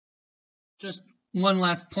Just one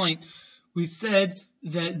last point. We said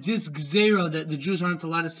that this gzera that the Jews aren't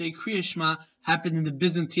allowed to say Kriya Shema happened in the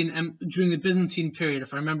during the Byzantine period.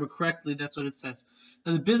 If I remember correctly, that's what it says.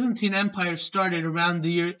 Now, the Byzantine Empire started around the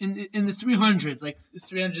year in the 300s, like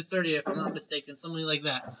 330, if I'm not mistaken, something like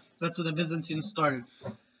that. That's when the Byzantines started.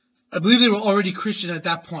 I believe they were already Christian at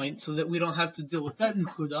that point, so that we don't have to deal with that in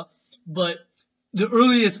Kuda. But the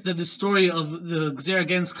earliest that the story of the Gzera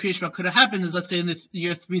against Kriya Shema could have happened is, let's say, in the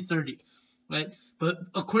year 330. Right? But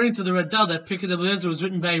according to the Radal, that Pirkei Eliezer was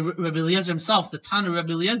written by Rabbi Eliezer himself, the Tana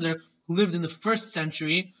Rabbi Eliezer, who lived in the 1st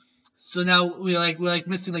century. So now we're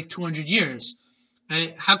missing 200 years.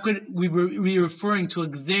 Right? How could we be referring to a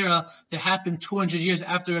Gzera that happened 200 years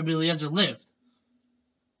after Rabbi Eliezer lived?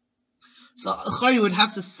 So what you would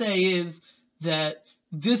have to say is that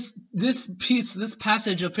this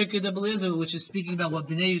passage of Pirkei Eliezer, which is speaking about what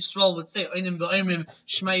Bnei Yisrael would say, Einim v'Oimrim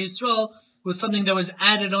Shema Yisrael, was something that was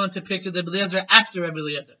added on to Pirkei Eliezer after Rabbi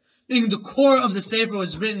Eliezer. Meaning the core of the Sefer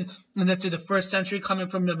was written in, let's say, the 1st century, coming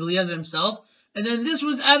from Rabbi Eliezer himself, and then this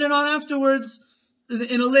was added on afterwards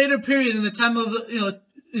in a later period, in the time of,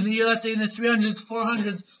 in the year, let's say, in the 300s,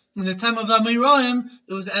 400s, in the time of Amoraim,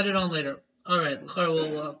 it was added on later. All right,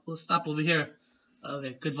 we'll stop over here.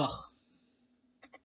 Okay, good vach.